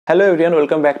Hello everyone,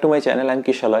 welcome back to my channel. I'm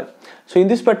Kishalay. So in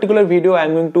this particular video,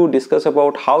 I'm going to discuss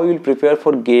about how you will prepare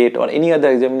for GATE or any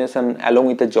other examination along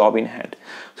with a job in hand.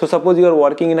 So suppose you are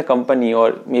working in a company,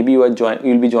 or maybe you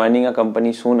will be joining a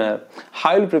company sooner.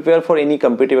 How you will prepare for any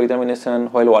competitive examination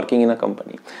while working in a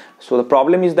company? So the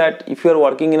problem is that if you are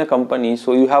working in a company,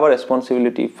 so you have a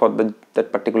responsibility for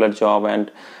that particular job,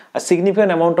 and a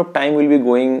significant amount of time will be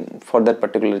going for that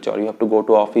particular job. You have to go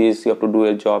to office, you have to do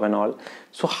a job and all.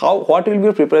 So what will be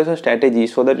your preparation strategy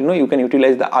so that you can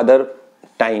utilize the other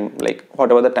time, like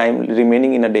whatever the time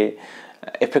remaining in a day,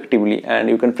 effectively, and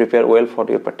you can prepare well for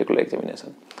your particular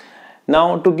examination.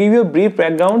 Now, to give you a brief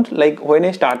background, like when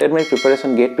I started my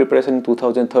GATE preparation in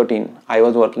 2013, I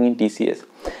was working in TCS,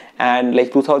 and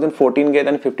like 2014 GATE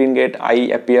and 15 GATE, I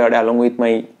appeared along with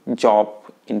my job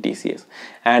in TCS,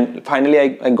 and finally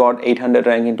I got 800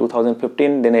 rank in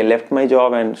 2015. Then I left my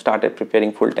job and started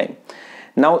preparing full time.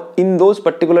 Now, in those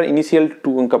particular initial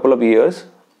couple of years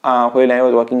when I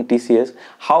was working in TCS,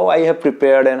 how I have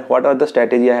prepared and what are the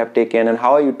strategy I have taken, and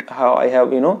how I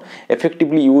have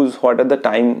effectively used what are the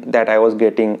time that I was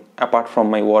getting apart from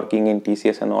my working in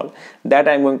TCS and all, that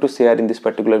I'm going to share in this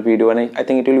particular video. And I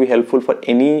think it will be helpful for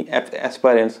any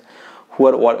aspirants who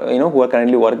are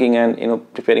currently working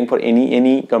and preparing for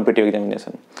any competitive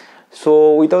examination.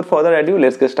 So without further ado,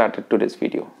 let's get started to this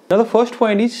video. Now the first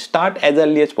point is start as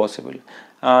early as possible.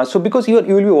 So because you will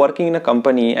be working in a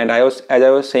company, and as I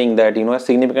was saying that a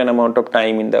significant amount of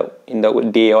time in the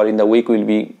day or in the week will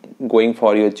be going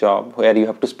for your job, where you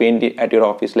have to spend it at your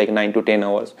office like 9 to 10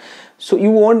 hours. So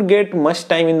you won't get much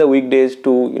time in the weekdays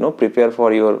to prepare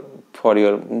for your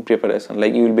preparation.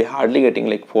 Like you will be hardly getting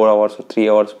like 4 hours or 3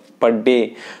 hours per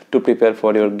day to prepare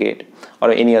for your GATE or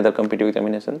any other competitive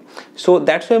examination. So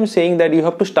that's why I'm saying that you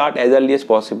have to start as early as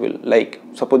possible. Like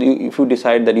suppose if you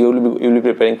decide that you will be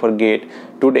preparing for GATE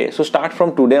today, so start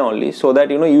from today only, so that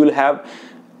you will have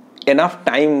enough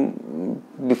time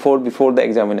before the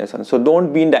examination. So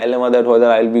don't be in dilemma that whether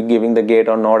I'll be giving the GATE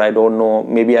or not, I don't know,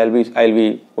 maybe I'll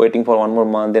be waiting for one more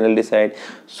month, then I'll decide.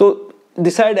 So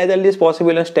decide as early as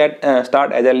possible and start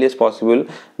as early as possible,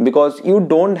 because you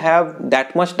don't have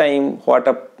that much time what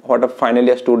a final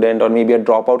year student or maybe a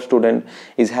dropout student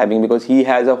is having, because he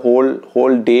has a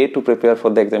whole day to prepare for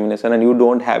the examination and you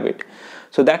don't have it.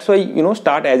 So that's why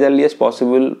start as early as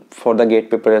possible for the GATE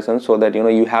preparation, so that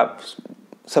you have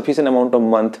sufficient amount of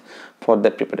month for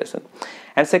that preparation.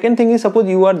 And second thing is, suppose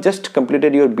you are just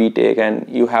completed your BTech and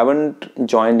you haven't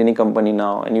joined any company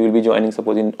now, and you will be joining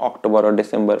suppose in October or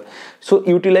December. So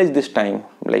utilize this time,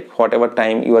 like whatever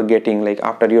time you are getting, like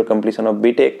after your completion of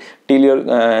BTech till your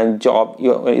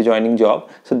your joining job.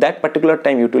 So that particular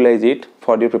time, utilize it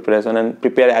for your preparation and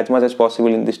prepare as much as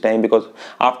possible in this time, because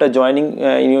after joining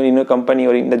in a company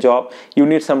or in the job, you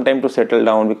need some time to settle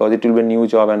down, because it will be a new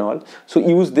job and all. So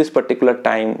use this particular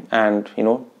time and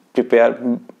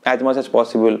prepare as much as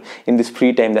possible in this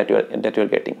free time that you're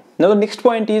getting. Now the next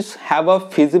point is have a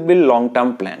feasible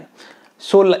long-term plan.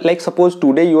 So like suppose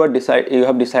today you have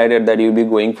decided that you'll be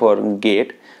going for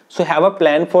GATE. So have a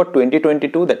plan for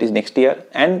 2022, that is next year,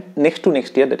 and next to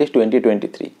next year, that is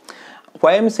 2023.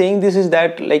 Why I'm saying this is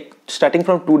that, like, starting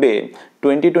from today,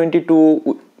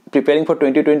 2022, preparing for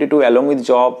 2022 along with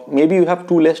job, maybe you have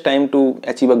too less time to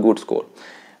achieve a good score.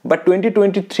 But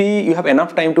 2023, you have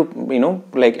enough time to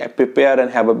like prepare and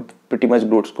have a pretty much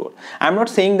good score. I'm not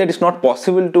saying that it's not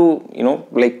possible to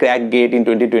like crack GATE in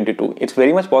 2022. It's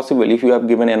very much possible if you have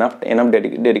given enough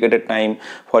dedicated time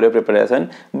for your preparation.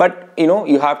 But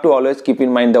you have to always keep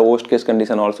in mind the worst case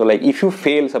condition also. Like if you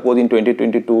fail suppose in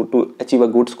 2022 to achieve a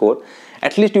good score,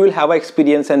 at least you will have an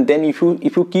experience, and then if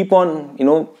you keep on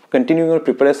continuing your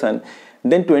preparation,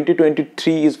 then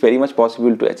 2023 is very much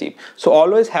possible to achieve. So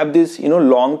always have this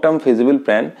long-term feasible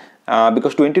plan,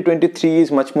 because 2023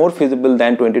 is much more feasible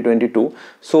than 2022.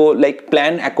 So like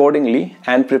plan accordingly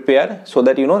and prepare, so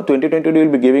that 2022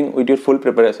 will be giving with your full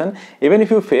preparation. Even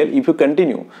if you fail, if you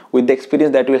continue with the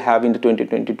experience that you will have in the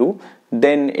 2022,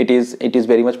 then it is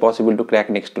very much possible to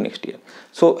crack next year.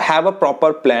 So have a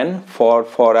proper plan for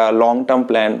a long-term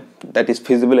plan that is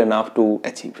feasible enough to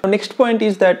achieve. The next point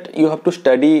is that you have to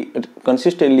study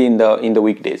consistently in the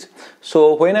weekdays.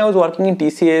 So when I was working in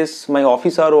TCS, my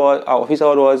office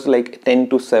hour was like 10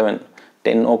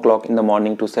 o'clock in the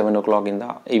morning to 7 o'clock in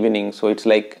the evening. So it's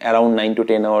like around 9 to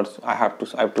 10 hours I had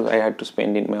to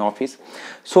spend in my office.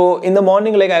 So in the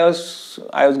morning, like I was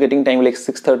getting time like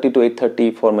 6:30 to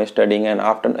 8:30 for my studying, and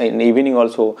in the evening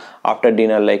also after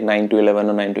dinner like 9 to 11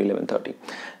 or 9 to 11:30.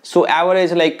 So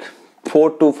average like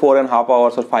 4 to 4.5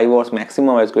 hours or 5 hours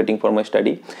maximum I was getting for my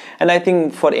study. And I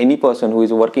think for any person who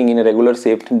is working in a regular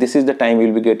shift, this is the time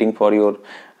you'll be getting for your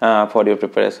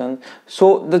preparation.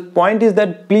 So the point is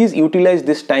that please utilize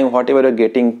this time, whatever you're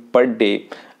getting per day,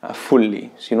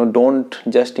 fully. So, don't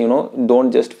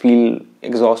just feel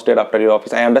exhausted after your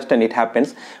office. I understand it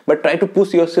happens, but try to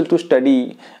push yourself to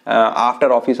study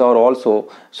after office hour also,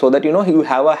 so that you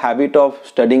have a habit of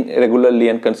studying regularly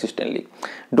and consistently.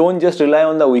 Don't just rely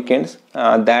on the weekends,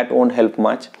 that won't help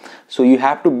much. So you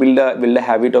have to build a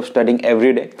habit of studying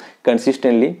every day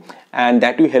consistently, and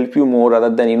that will help you more, rather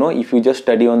than if you just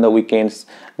study on the weekends,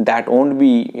 that won't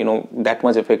be that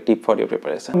much effective for your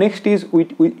preparation. Next is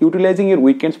utilizing your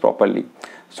weekends properly.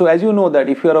 So as you know that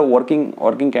if you are a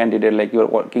working candidate, like you are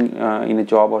working in a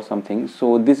job or something,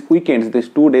 so these weekends, these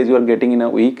 2 days you are getting in a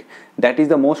week, that is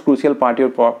the most crucial part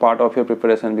of your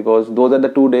preparation, because those are the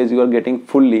 2 days you are getting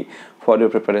fully for your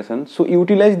preparation. So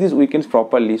utilize these weekends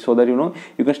properly, so that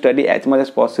you can study as much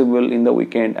as possible in the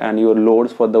weekend, and your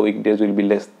loads for the weekdays will be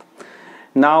less.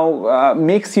 Now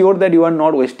make sure that you are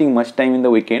not wasting much time in the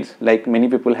weekends. Like many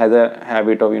people has a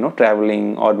habit of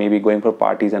traveling, or maybe going for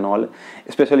parties and all.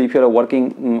 Especially if you're a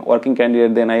working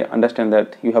candidate, then I understand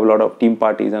that you have a lot of team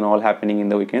parties and all happening in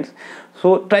the weekends.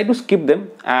 So try to skip them.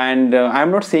 And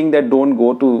I'm not saying that don't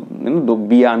go to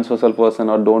be an unsocial person,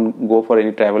 or don't go for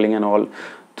any traveling and all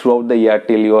throughout the year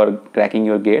till you are cracking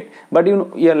your gate. But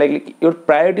like your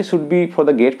priority should be for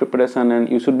the gate preparation, and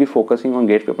you should be focusing on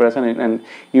gate preparation, and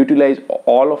utilize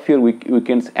all of your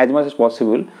weekends as much as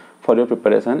possible for your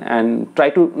preparation, and try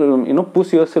to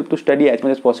push yourself to study as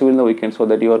much as possible in the weekend, so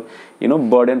that your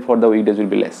burden for the weekdays will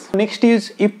be less. Next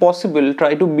is, if possible,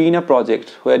 try to be in a project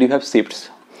where you have shifts.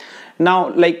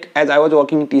 Now, like as I was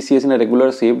working in TCS in a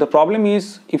regular shift, the problem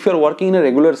is if you're working in a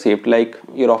regular shift, like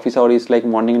your office hour is like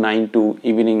morning 9 to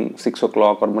evening 6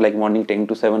 o'clock, or like morning 10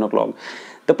 to 7 o'clock.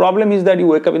 The problem is that you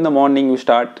wake up in the morning, you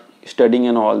start studying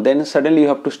and all, then suddenly you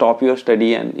have to stop your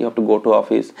study and you have to go to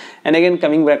office, and again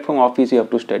coming back from office you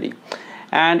have to study.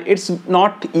 And it's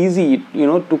not easy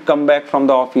to come back from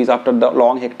the office after the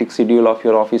long hectic schedule of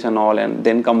your office and all, and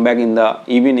then come back in the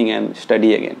evening and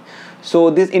study again.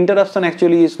 So this interruption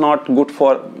actually is not good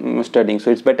for studying. So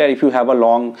it's better if you have a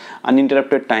long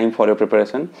uninterrupted time for your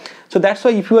preparation. So that's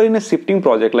why if you are in a shifting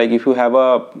project, like if you have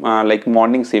a like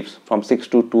morning shifts from 6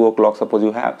 to 2 o'clock, suppose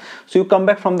you have, so you come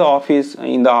back from the office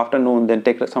in the afternoon, then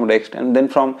take some rest, and then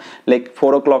from like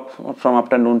 4 o'clock from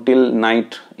afternoon till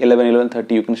night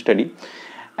 11:30 you can study.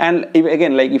 And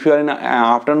again, like if you are in an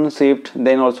afternoon shift,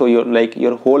 then also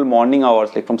your whole morning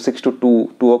hours, like from 6 to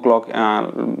 2 o'clock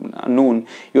noon,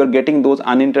 you are getting those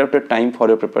uninterrupted time for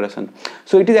your preparation.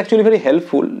 So it is actually very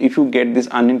helpful if you get this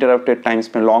uninterrupted time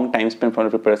spent, long time spent for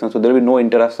your preparation. So there will be no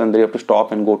interruption, there you have to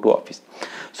stop and go to office.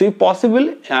 So if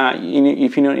possible,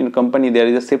 if in a company there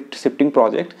is a shifting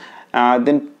project,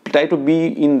 then try to be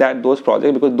in those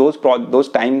projects, because those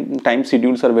time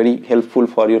schedules are very helpful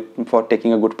for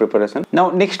taking a good preparation. Now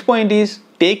next point is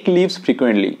take leaves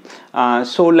frequently.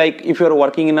 So like if you are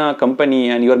working in a company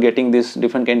and you are getting this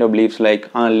different kind of leaves, like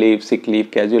earned leave, sick leave,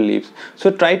 casual leaves,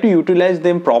 so try to utilize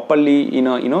them properly in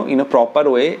a proper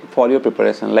way for your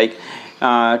preparation. Like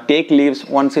take leaves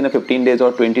once in a 15 days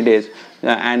or 20 days,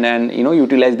 and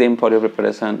utilize them for your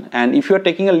preparation. And if you are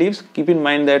taking a leaves, keep in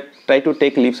mind that try to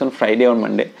take leaves on Friday or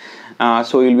Monday,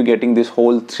 so you'll be getting this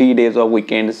whole 3 days of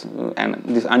weekends and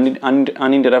this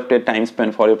uninterrupted time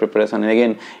spent for your preparation. And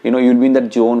again, you'll be in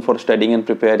that zone for studying and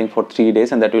preparing for 3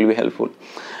 days, and that will be helpful.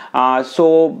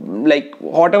 So like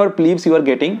whatever leaves you are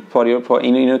getting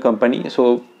in your company,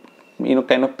 so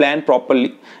kind of plan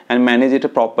properly and manage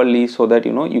it properly, so that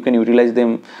you can utilize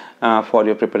them for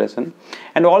your preparation.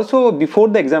 And also before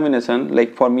the examination,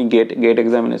 like for me gate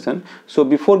examination, so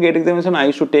before gate examination I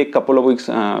used to take couple of weeks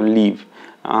leave.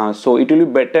 So it will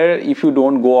be better if you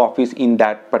don't go office in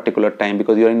that particular time,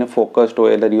 because you are in a focused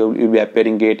way that you'll be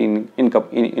appearing gate in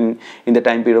the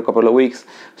time period of couple of weeks.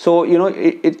 So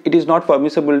it is not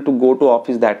permissible to go to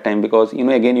office that time, because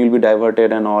again you'll be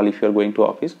diverted and all if you are going to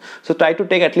office. So try to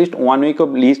take at least 1 week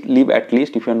of leave at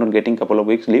least if you are not getting couple of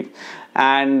weeks leave,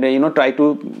 and try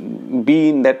to be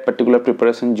in that particular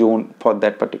preparation zone for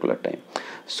that particular time.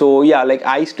 So yeah, like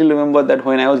I still remember that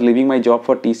when I was leaving my job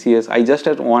for TCS, I just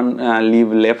had one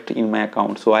leave left in my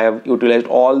account. So I have utilized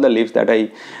all the leaves that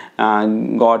I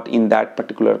got in that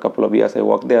particular couple of years I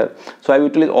worked there. So I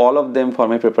utilized all of them for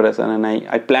my preparation, and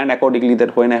I planned accordingly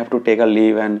that when I have to take a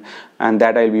leave, and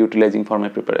that I'll be utilizing for my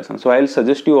preparation. So I'll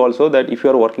suggest you also that if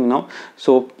you are working now,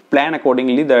 so plan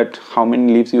accordingly that how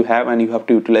many leaves you have, and you have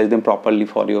to utilize them properly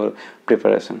for your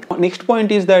preparation. Next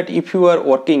point is that if you are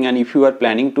working and if you are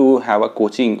planning to have a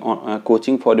coaching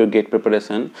for your GATE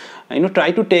preparation,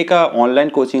 try to take a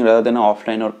online coaching rather than an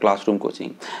offline or classroom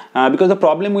coaching, because the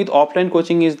problem with offline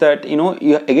coaching is that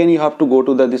you have to go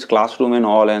to this classroom and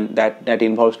all, and that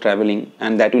involves traveling,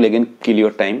 and that will again kill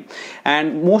your time.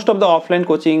 And most of the offline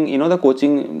coaching, the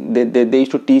coaching they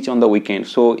used to teach on the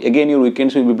weekends, so again your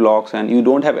weekends will be blocks, and you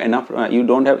don't have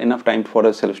enough time for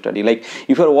a self study. Like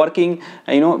if you're working,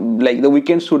 like the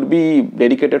weekends should be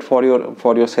dedicated for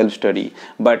your self study.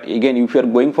 But again, if you're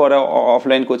going for a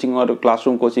offline coaching or a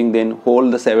classroom coaching, then whole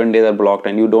the 7 days are blocked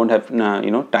and you don't have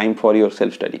time for your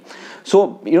self study.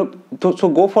 So so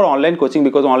go for online coaching,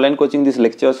 because online coaching, these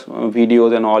lectures,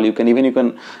 videos and all, you can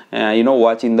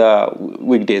watch in the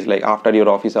weekdays, like after your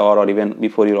office hour or even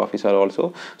before your office hour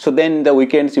also. So then the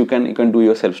weekends you can do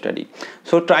your self study.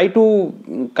 So try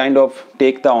to kind of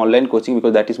take the online coaching,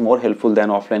 because that is more helpful than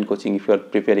offline coaching if you are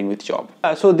preparing with job.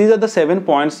 So these are the 7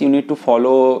 points you need to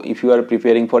follow if you are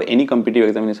preparing for any competitive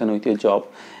examination with your job.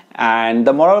 And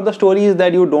the moral of the story is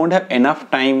that you don't have enough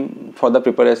time for the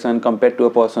preparation compared to a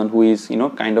person who is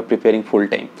kind of preparing full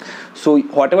time. So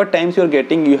whatever times you are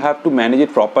getting, you have to manage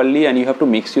it properly, and you have to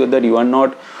make sure that you are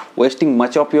not wasting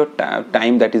much of your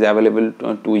time that is available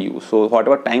to you. So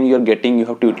whatever time you are getting, you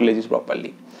have to utilize it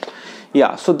properly.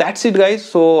 Yeah, so that's it guys.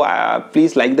 So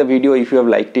please like the video if you have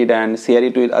liked it, and share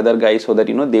it with other guys so that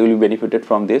they will be benefited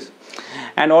from this.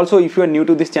 And also, if you are new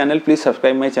to this channel, please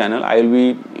subscribe my channel. I will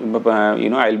be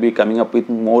I'll be coming up with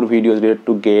more videos related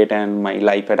to GATE and my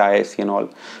life at IISc and all.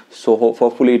 So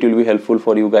hopefully it will be helpful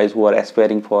for you guys who are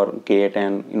aspiring for GATE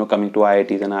and coming to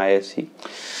IITs and IISc.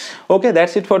 Okay,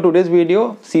 that's it for today's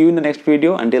video. See you in the next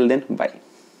video. Until then, bye.